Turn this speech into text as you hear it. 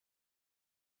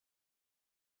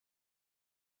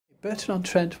Burton on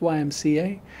Trent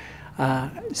YMCA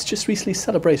it's just recently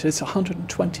celebrated its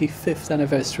 125th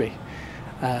anniversary.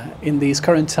 In these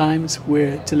current times,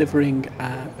 we're delivering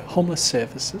homeless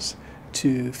services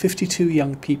to 52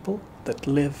 young people that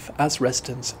live as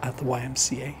residents at the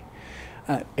YMCA,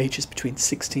 ages between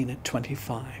 16 and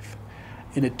 25.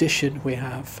 In addition, we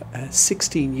have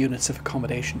 16 units of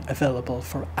accommodation available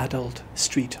for adult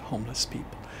street homeless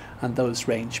people, and those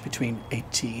range between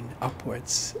 18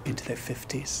 upwards into their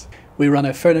 50s. We run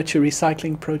a furniture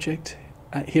recycling project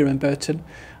here in Burton,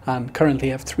 and currently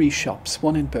have 3 shops,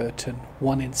 one in Burton,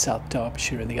 one in South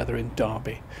Derbyshire and the other in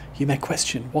Derby. You may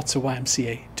question, what's a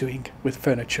YMCA doing with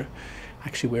furniture?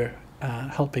 Actually, we're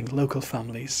helping local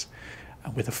families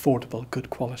with affordable, good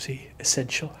quality,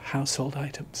 essential household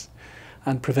items,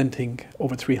 and preventing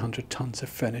over 300 tonnes of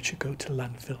furniture go to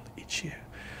landfill each year.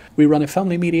 We run a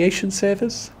family mediation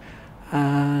service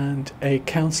and a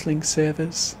counselling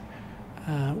service.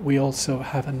 We also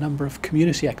have a number of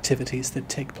community activities that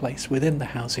take place within the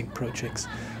housing projects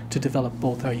to develop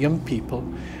both our young people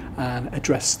and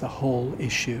address the whole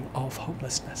issue of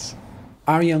homelessness.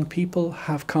 Our young people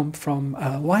have come from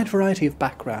a wide variety of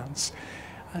backgrounds.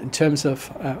 In terms of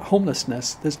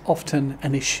homelessness, there's often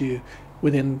an issue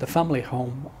within the family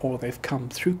home, or they've come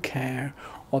through care,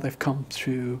 or they've come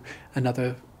through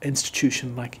another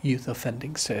institution like youth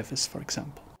offending service, for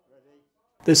example.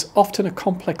 There's often a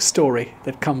complex story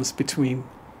that comes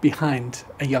behind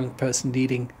a young person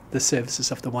needing the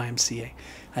services of the YMCA,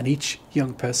 and each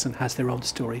young person has their own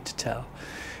story to tell.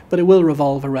 But it will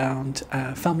revolve around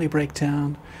family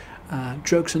breakdown,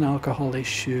 drugs and alcohol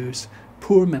issues,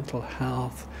 poor mental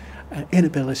health,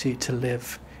 inability to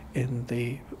live in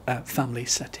the family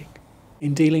setting.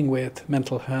 In dealing with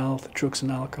mental health, drugs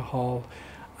and alcohol,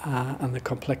 and the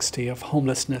complexity of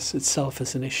homelessness itself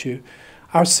as an issue,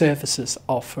 our services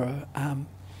offer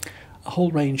a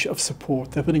whole range of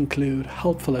support that would include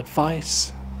helpful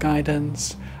advice,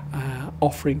 guidance,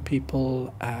 offering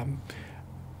people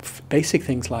basic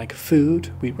things like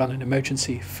food. We run an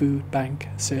emergency food bank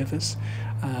service.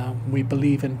 We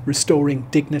believe in restoring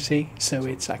dignity, so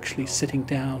it's actually sitting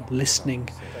down, listening,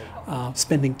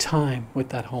 spending time with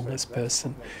that homeless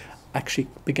person, actually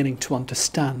beginning to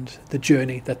understand the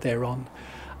journey that they're on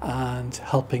and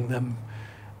helping them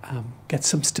get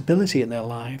some stability in their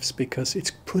lives, because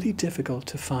it's pretty difficult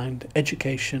to find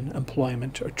education,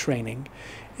 employment or training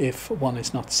if one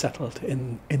is not settled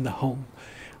in the home.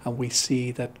 And we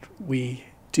see that we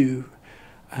do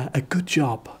a good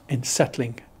job in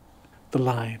settling the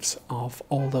lives of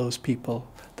all those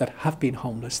people that have been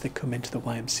homeless, that come into the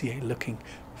YMCA looking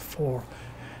for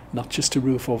not just a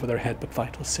roof over their head but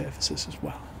vital services as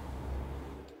well.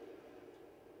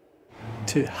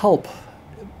 To help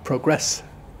progress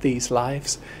these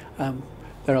lives,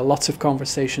 there are lots of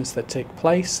conversations that take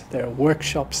place, there are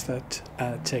workshops that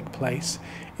take place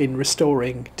in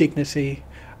restoring dignity,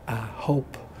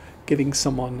 hope, giving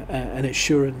someone an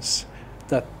assurance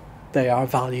that they are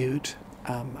valued,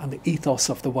 and the ethos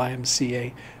of the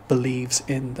YMCA believes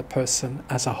in the person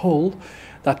as a whole.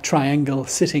 That triangle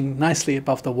sitting nicely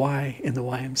above the Y in the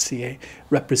YMCA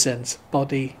represents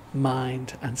body,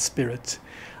 mind and spirit.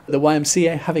 The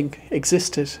YMCA, having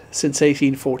existed since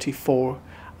 1844,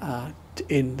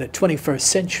 in the 21st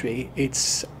century,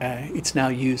 it's now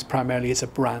used primarily as a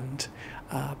brand,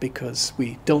 because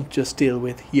we don't just deal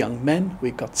with young men.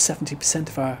 We've got 70%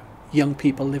 of our young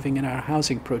people living in our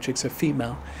housing projects are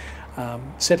female.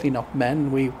 Certainly not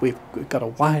men. We've got a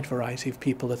wide variety of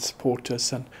people that support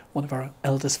us, and one of our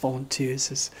eldest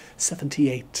volunteers is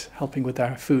 78, helping with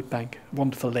our food bank.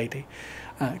 Wonderful lady.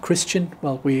 Christian,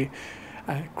 well,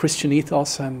 Christian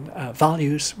ethos and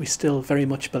values we still very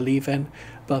much believe in,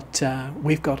 but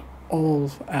we've got all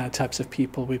types of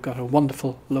people. We've got a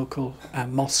wonderful local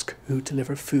mosque who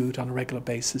deliver food on a regular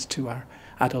basis to our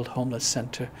adult homeless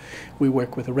centre. We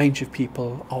work with a range of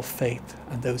people of faith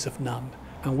and those of none.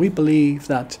 And we believe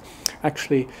that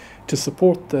actually to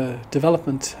support the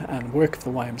development and work of the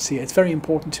YMCA, it's very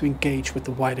important to engage with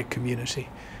the wider community.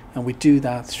 And we do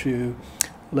that through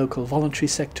local voluntary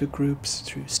sector groups,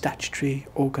 through statutory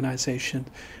organisation,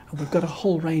 and we've got a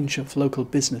whole range of local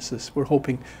businesses. We're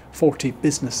hoping 40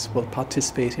 business will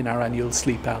participate in our annual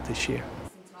sleep out this year.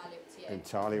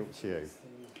 Entirely up to you.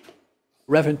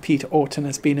 Reverend Peter Orton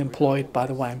has been employed by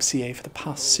the YMCA for the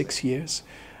past 6 years.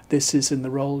 This is in the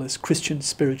role as Christian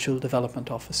Spiritual Development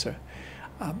Officer.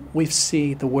 We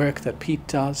see the work that Pete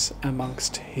does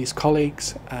amongst his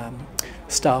colleagues,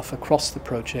 staff across the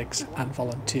projects and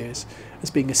volunteers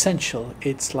as being essential.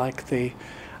 It's like the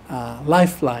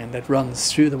lifeline that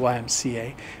runs through the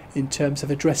YMCA. in terms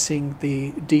of addressing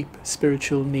the deep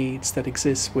spiritual needs that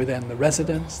exist within the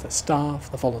residents, the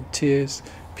staff, the volunteers.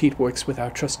 Pete works with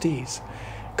our trustees,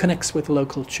 connects with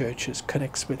local churches,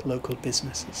 connects with local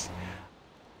businesses.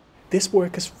 This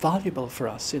work is valuable for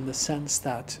us in the sense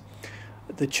that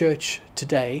the church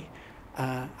today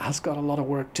has got a lot of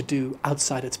work to do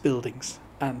outside its buildings.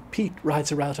 And Pete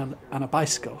rides around on a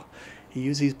bicycle. He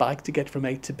uses his bike to get from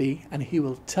A to B, and he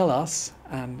will tell us,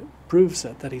 and proves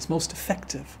it, that he's most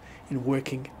effective in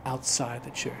working outside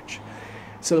the church.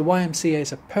 So the YMCA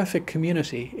is a perfect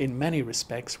community in many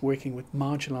respects, working with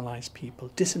marginalised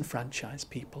people, disenfranchised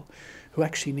people, who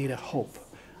actually need a hope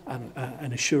and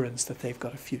an assurance that they've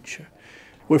got a future.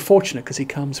 We're fortunate because he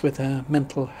comes with a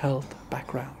mental health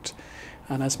background.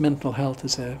 And as mental health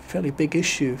is a fairly big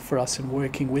issue for us in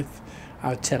working with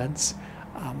our tenants,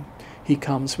 he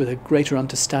comes with a greater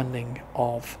understanding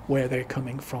of where they're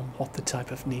coming from, what the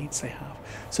type of needs they have.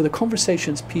 So the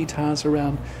conversations Pete has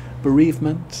around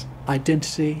bereavement,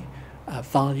 identity,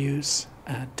 values,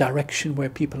 direction, where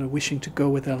people are wishing to go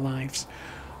with their lives,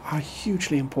 are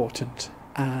hugely important.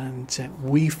 And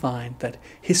we find that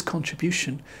his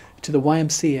contribution to the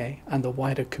YMCA and the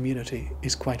wider community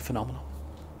is quite phenomenal.